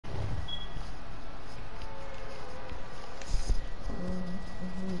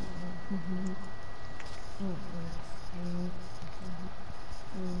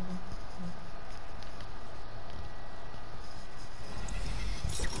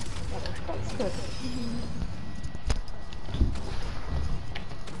That's good.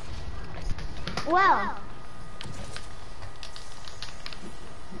 Well.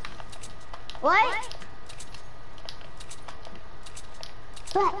 What?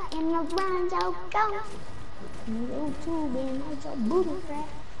 But in the runs I'll go. YouTube and I your booty crap.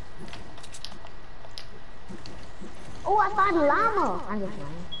 Oh, I found a llama. I'm just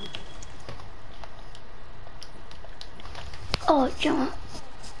playing. Oh, jump.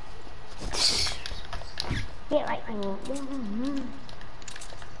 Get right in.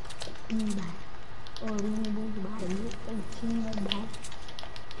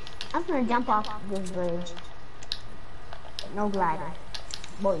 I'm gonna jump off this bridge. No glider.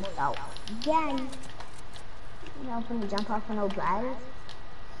 Boy Scout. Yeah. You know, I'm gonna jump off with no gliders.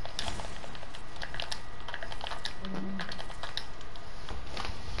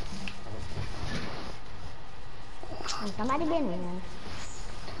 Somebody been in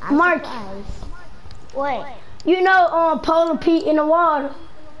there. Mark. Surprised. What? You know, Polar Pete in the water.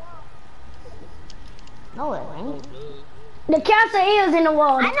 No, it ain't. The castle is in the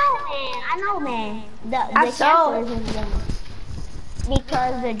water. I know, man. The I saw castle is in the water.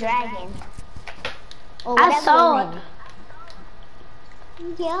 Because the dragon. Or I saw it.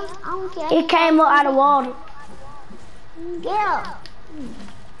 Yeah, I don't care. It came up out of water. Yeah.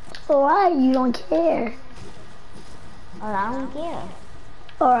 Alright, you don't care. Oh, I don't care.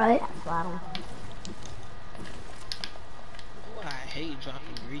 Alright. That's why I don't. Oh, I hate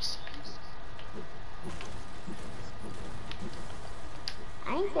dropping grease.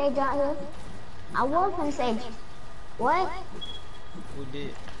 I ain't say drop here. I was gonna say, what? Who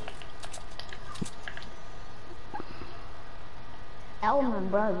did? That was my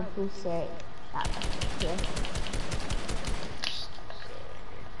brother who said, stop here.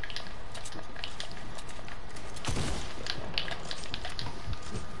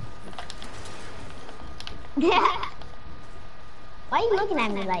 Why are you looking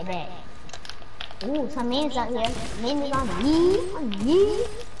at me like that? Ooh, some men's out here. Men is on me,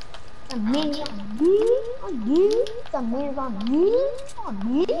 Some men's on me, Some men's on me,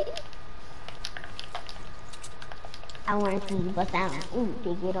 I want to see you bust down. Ooh,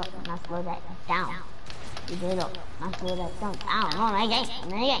 pick it up and I slow that down. Pick it up and I slow that down. Oh, that.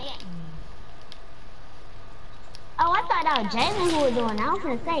 Oh, I thought that was Jalen who was doing that. I was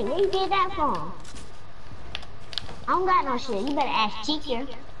gonna say, where you get that from? I don't got no shit. You better ask Cheekier.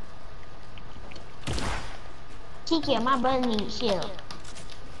 Cheekier, my brother needs shield.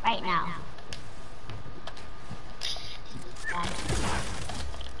 Right now.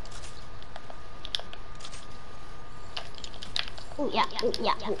 Ooh, yeah, ooh,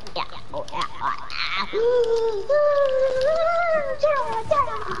 yeah, ooh, yeah, ooh, yeah,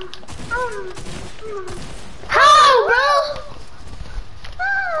 How, bro?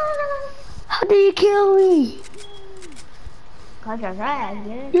 How did you kill me? Cause you're trash,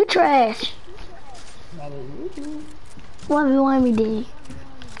 dude. You trash. 1v1 me, D.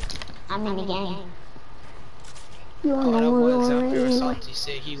 I'm in the game. You Oh, on the that was 1v1 after anyway. Salty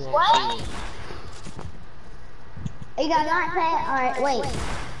said he won't What? kill me. You got not pad? Alright, wait.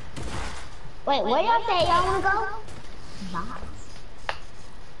 Wait, where y'all say y'all wanna go? Box.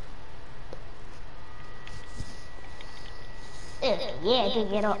 Yeah, to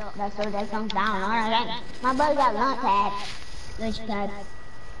get up. That's so that comes down. Alright. My brother got launch pad. Launch pad.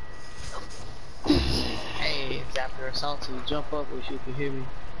 Hey, it's after Salty. Jump up if you can hear me.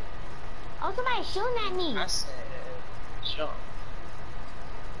 Oh, somebody's shooting at me. I said, jump.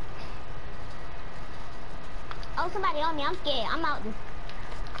 Oh, somebody on me. I'm scared. I'm out this.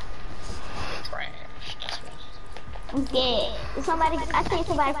 Trash. That's what. I'm scared. Somebody, I think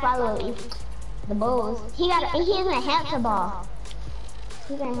somebody followed the bulls. He's in a hamster ball.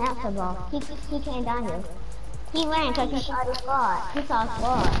 He's in a hamster ball. He came down here. He ran because he saw the squad. He saw a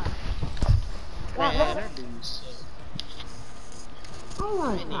squad. Man, that dude's sick. Oh I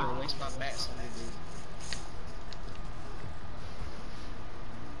my didn't even god. waste my bats on that dude.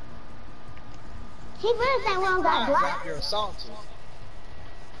 He really think we don't got Drop black. your Salty.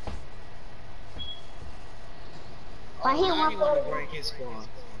 But he now want he want to break his squad.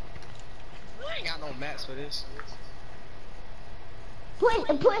 I ain't got no mats for this.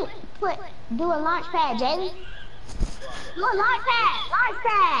 do a launch pad, Jalen. Do a launch pad.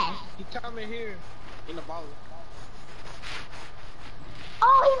 He coming here in the ball.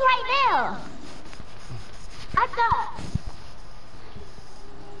 Oh, he's right there. I thought.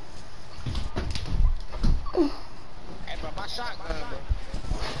 Hey, bro, my shotgun, bro.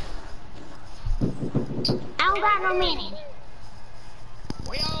 I don't got no mini.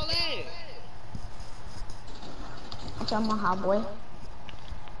 Where y'all at? That's your hot boy.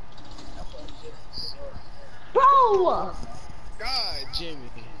 No! God, Jimmy.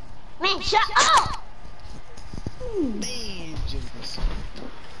 Man, shut up! Man, Jimmy.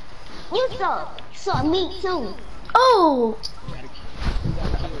 You saw me too. Oh, You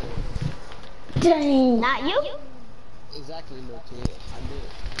gotta kill her. dang. Not you? Exactly, little kid. I knew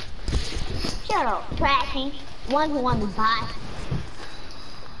it. Shut up, trashy. One who want to buy.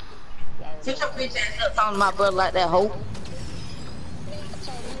 Sit your bitch ass up talking to my brother like that, hoe. Man, I talk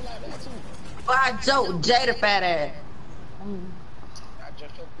to you like that too. But I joke, Jada fat ass. I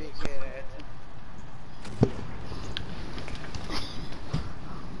just your big head ass too.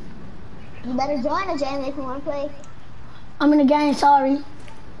 You better join the jam if you want to play. I'm in the game, sorry.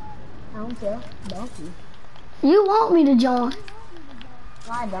 I don't care. Don't you? You want me to join.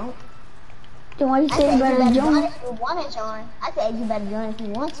 No, I don't. Then why you I say said you you better better join join? if you want to join. I said you better join if you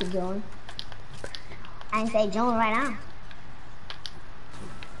want to join. I didn't say join right now.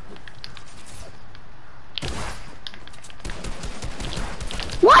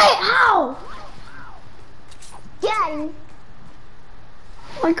 What? How? Get out of here.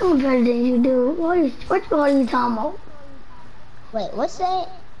 What I'm better than you do? What are you talking about? Wait, what's that? I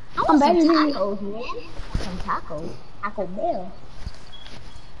I'm want some better than you. tacos, man. Some tacos. Taco Bell.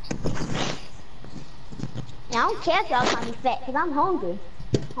 Yeah, I don't care if y'all call me fat, because I'm hungry.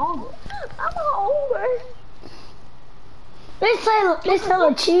 I'm hungry. They sell a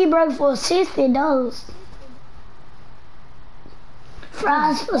cheeseburger for $60.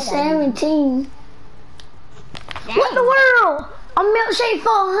 Fries for 17. Dang. What the world? A milkshake for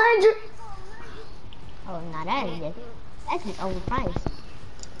 100? Oh, now that's just overpriced.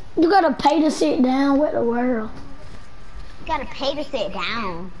 You gotta pay to sit down. What the world? You gotta pay to sit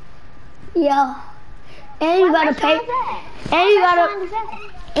down. Yeah. And you What gotta pay. restaurant is that? And you What gotta. restaurant is that?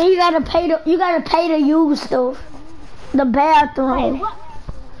 And you gotta pay to use the bathroom. Wait, what?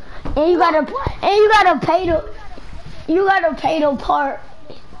 And you gotta What? and you gotta pay to park.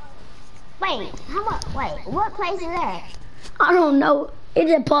 Wait, how much? Wait, what place is that? I don't know. It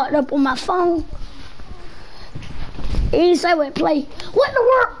just popped up on my phone. It didn't say what place. What in the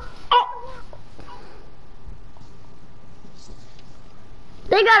world? Oh.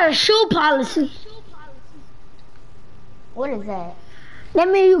 They got a shoe policy. What is that? That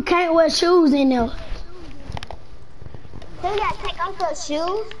means you can't wear shoes in there. So you gotta take off your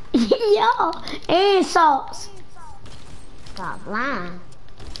shoes? Yeah, and socks. Stop lying.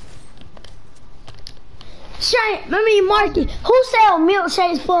 Shank, Marky, who sell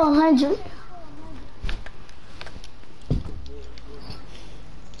milkshakes for 100?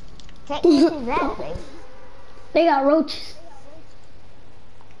 Take me to that place. They got roaches.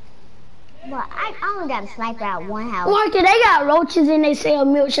 But I only got a sniper at one house. Marky, they got roaches and they sell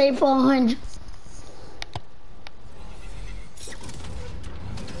milkshake for 100.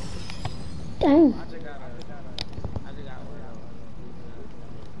 Dang.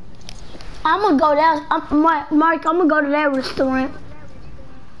 I'm gonna go there. Mark, I'm gonna go to that restaurant.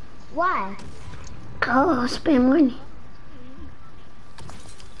 Why? Oh, spend money.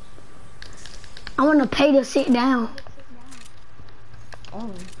 I wanna pay to sit down.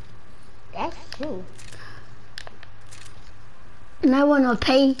 Oh, that's true. And I wanna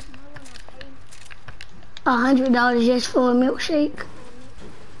pay $100 just for a milkshake.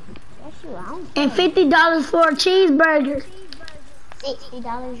 That's true. I don't And $50 for a cheeseburger.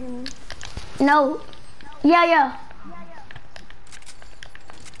 $60 you mean? No. Yeah.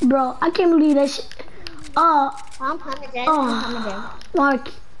 Bro, I can't believe that shit. I'm coming there. I'm coming there. Mark,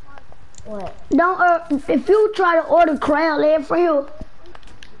 What? don't, if you try to order crab leg for you,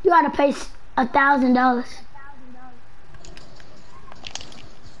 you gotta pay $1,000.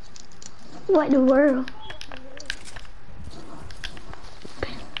 What the world?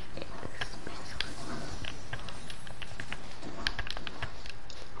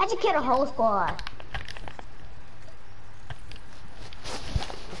 I just killed a whole squad.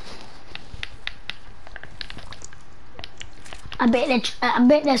 I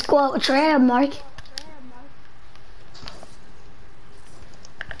bet that squad with Trav, Mark.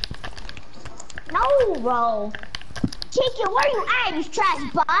 No, bro. Chicken, where you at, you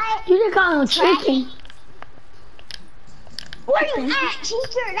trash bot? You just call him chicken. Where you at,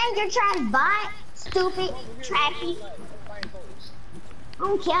 chicken? Ain't your trash bot? Stupid, trashy. I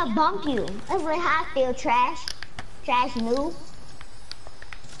don't care, I'll bump you. That's really how I feel, trash. Trash noob.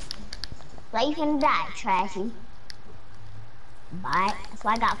 Like you finna die, trashy. Bye. That's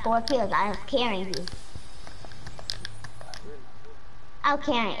why I got 4 kills. I was carrying you. I was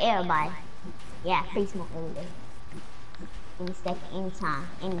carrying everybody. Yeah, free smoke every day. Any second, any time,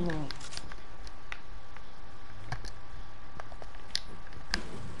 any minute.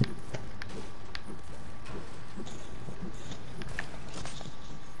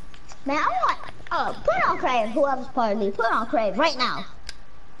 Man, I want, put on Crave, whoever's part of me, put on Crave right now.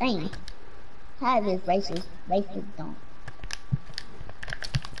 Dang. How this racist don't.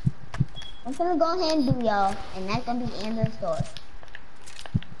 I'm gonna go ahead and do y'all, and that's gonna be the end of the story.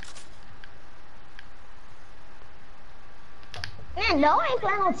 Man, no, I ain't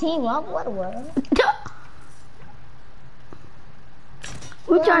playing on Team Rumble, what a world.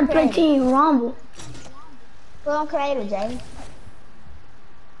 We trying to play Team Rumble. Put on creative, Jay.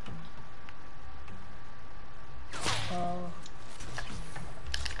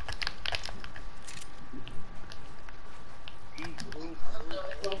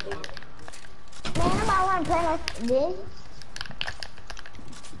 Man, nobody want to play like this.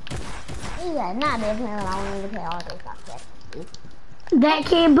 You got not been playing. I don't even play all this. That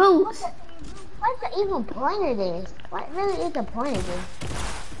kid boots. What's the even point of this? What really is the point of this?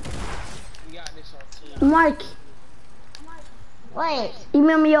 We got this on team. Mark, Wait. you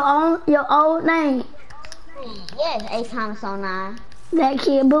remember your old name? Yes, 8 times on 9. That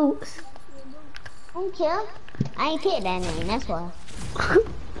kid boots. I don't care. I ain't picked that name. That's why.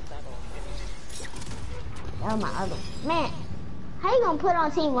 That was my other. Man, how you gonna put on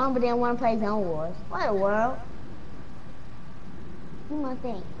Team Rumble then want to play Zone Wars? What a world. You must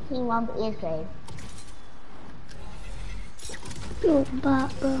think Team Rumble is crazy. You a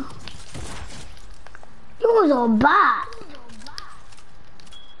bot, bro. You was a bot.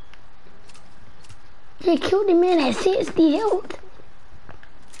 They killed him in at 60 health.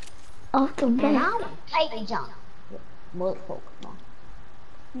 Off the And I bat. don't play the jump. Mud Pokemon.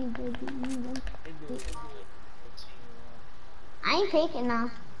 I ain't picking now.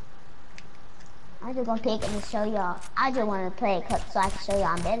 I just gonna pick it to show y'all. I just wanna play it so I can show y'all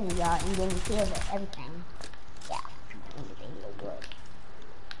I'm better than y'all and give me kills and everything. Yeah, everything look good.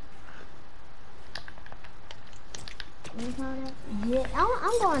 Yeah,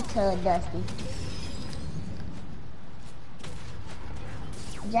 I'm going to Dusty.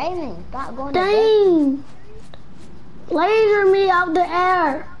 Jalen, stop going to Dusty. Dang! Laser me out the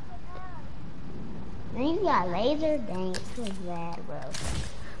air. Man, you got laser? Dang, this is bad, bro.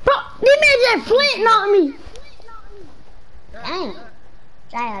 Bro, this man just flint knocked me. Dang.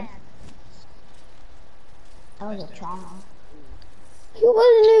 Dad. That was a try. He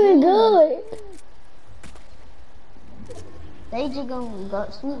wasn't even good. They just gonna go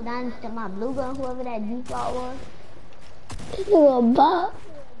swoop down to my blue gun, whoever that default was. This is a bot.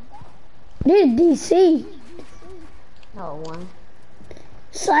 This DC. No one.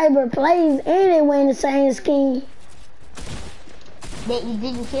 Cyber plays and they wearing the same skin. Did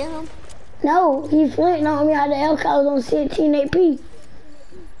you kill him? No, he flint knocked me out the L cause on 16 AP.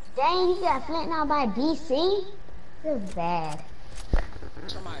 Dang, you got flint now by DC? This is bad.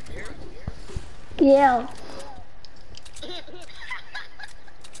 Yeah.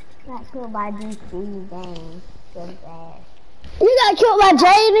 Got killed by DC, dang. This is bad. You got killed by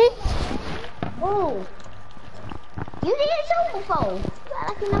Jaden? Ooh. You did it too before. You got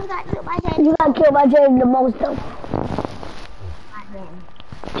like you never got killed by Jaden. You got killed by Jaden the most though. Not then.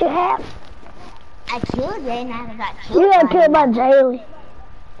 You have? I killed Jaden, I got killed. You got killed by Jalen.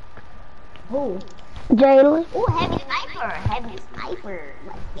 Who? Jalen. Ooh, heavy sniper. Heavy sniper.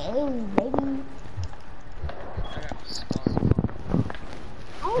 Like, dang, baby.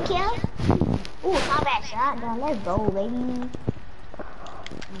 I don't care. Ooh, combat shotgun. Let's go, baby.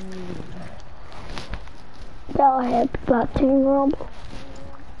 Y'all happy about Team Rumble?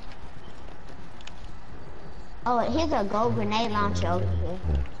 Oh, here's a gold grenade launcher over here.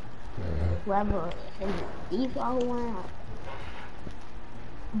 Whoever is default one.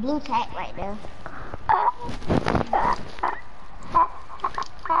 Blue tack right there.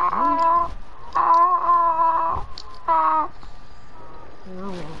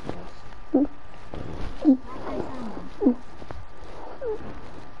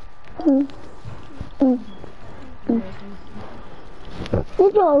 You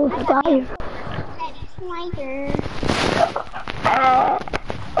go with fire. Sniper.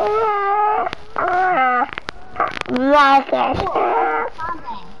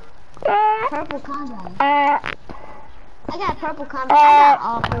 Purple combat. I got purple combat. I got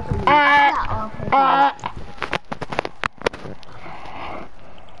all purple. I got all purple.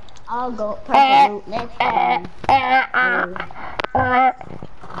 I'll go purple loot. Let's go.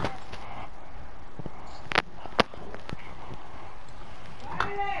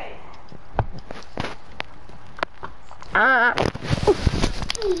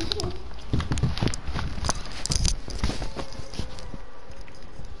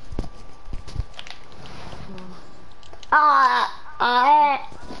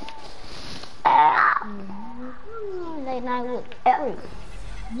 Late night with fruit.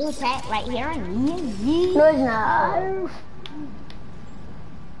 Blue tag right here and No, it's not.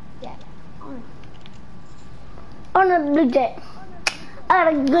 Yeah. On the blue jack. I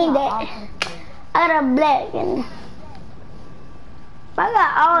got a green jack. I got a black and I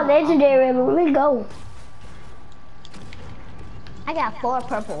got all legendary, but let's go. I got 4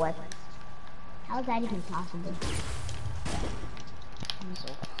 purple weapons. How is that even possible?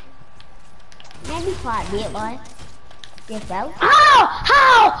 Maybe 5 bit boy. Yourself?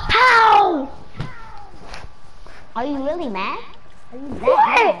 How? Are you really mad? Are you that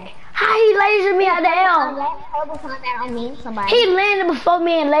What? mad? How he lasered me out the L? Purple combat on me, somebody. He landed before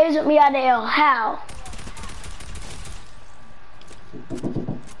me and lasered me out the L. How?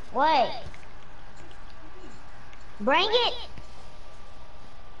 Wait. Bring it.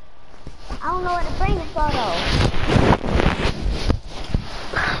 I don't know what to bring it for though.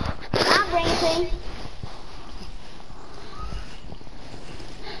 I'll bring it to you.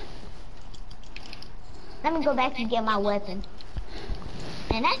 Let me go back and get my weapon.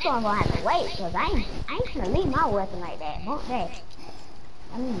 And that's why I'm gonna have to wait, cause I ain't gonna leave my weapon like that. Won't that?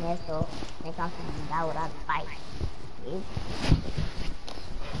 Let me mess up. Think I'm gonna die without a fight.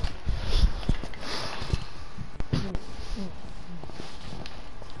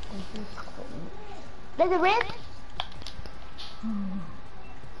 There's a risk.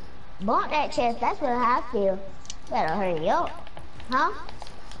 Bump that chest, that's what I feel. Better hurry up. Huh?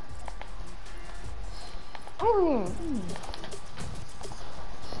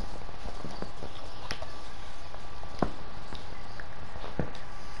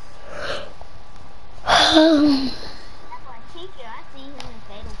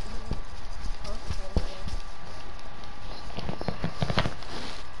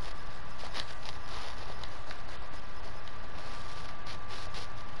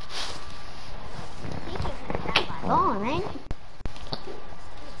 Oh, man.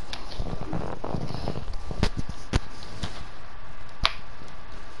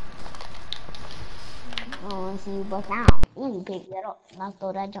 Oh, let's see you bust down. You pick that up. Let's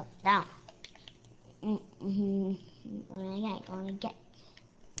throw that jump down. Gonna get.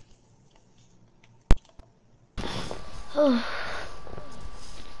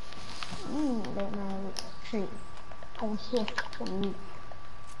 That man tree. Gonna hit on me.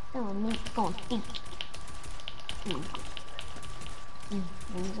 On me, gonna stick. Oh,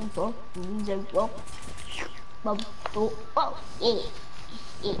 yeah.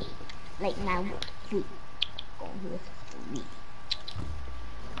 Like now, sweet. Gonna hit on me.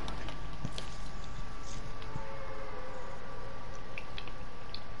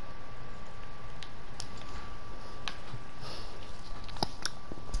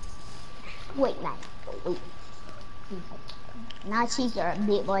 Wait, now. Wait. Now she's a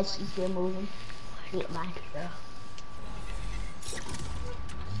big boy, she's still moving. Big boy, girl.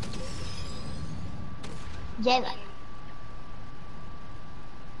 Jayla.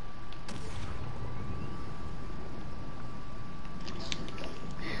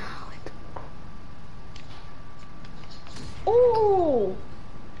 Ooh!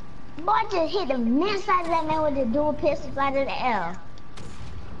 Boy just hit the mess out of that man with the dual pistols out of the air.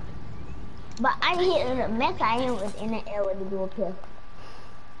 But I hit the mess out of him with in the air with the dual pistol.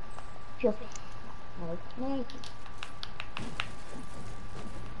 Okay.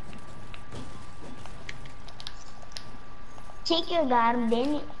 Chico got him,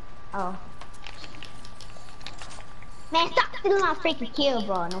 didn't it? Oh. Man, stop stealing my freaking kills,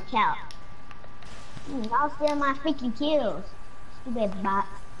 bro. No cap. Y'all stealing my freaking kills. Stupid bot.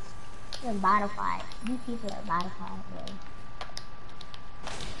 You're botified. These people are botified, bro.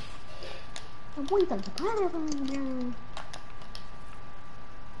 I'm waiting for the bro.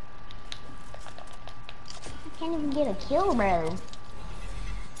 I can't even get a kill, bro.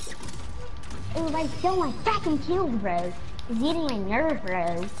 Everybody's stealing my fucking kills, bro. It's getting my nerves,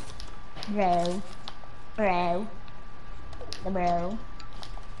 bro. Bro. The bro.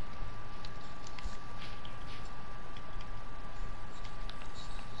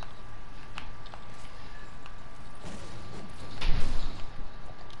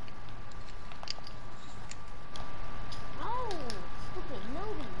 Oh, stupid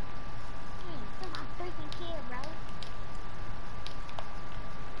newbie. Hey, still my freaking kill, bro. I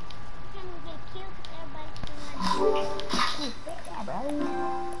can't even get a kill because everybody's stealing my kills. Spit that, bro.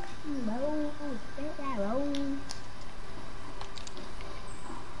 Spit that, bro.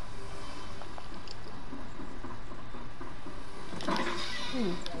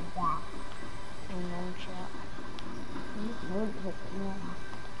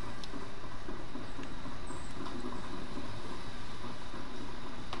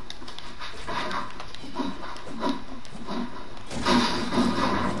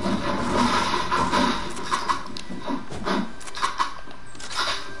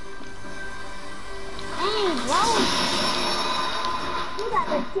 got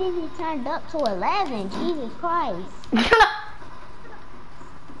the TV turned up to 11. Jesus Christ.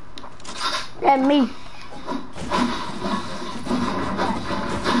 That me.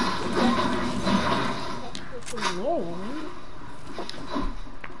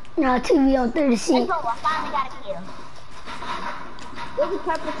 No, TV on 36. Let's go, I finally got a kill. What's the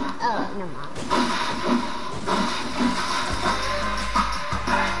purpose? Oh, never mind.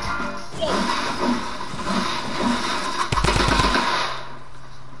 Yeah.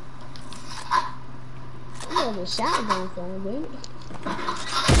 There's a shotgun thing, dude.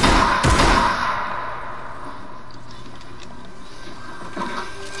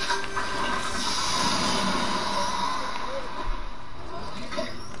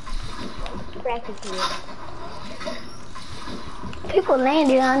 Practice here. People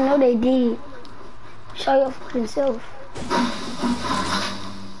landed, I know they did. Show your fucking self.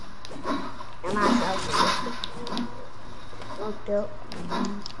 And myself. Looked up.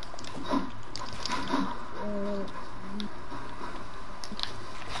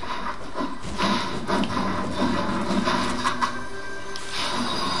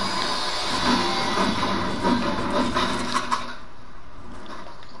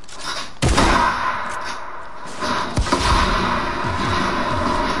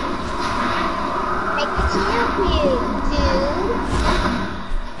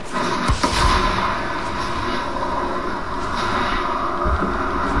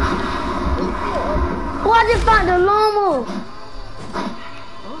 Oh, I just found the llama.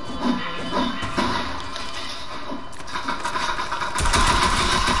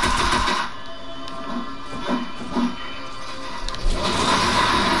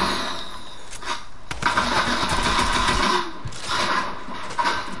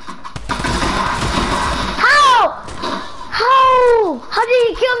 How did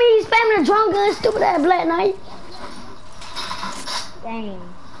he kill me? He's spamming a drum gun, stupid ass Black Knight. Dang.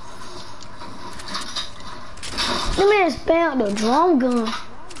 The man spammed the drum gun.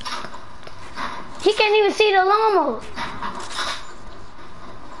 He can't even see the llama.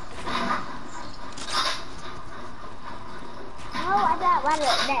 Oh, I got why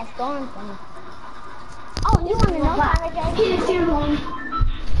that storm thing. Oh, you want to know how to get He didn't see the llama.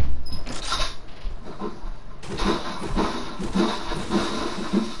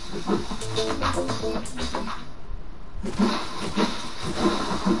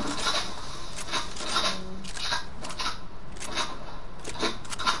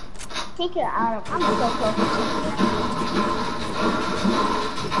 Take it out of. I'm so close to you.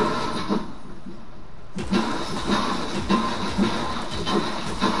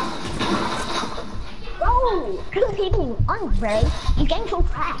 Bro, couldn't hit me once, bro. You getting so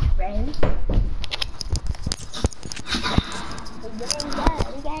fast, bro. You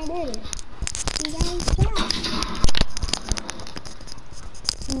can't do it. You can't try.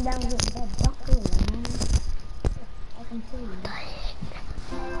 You don't get that buckle, man. I can see you.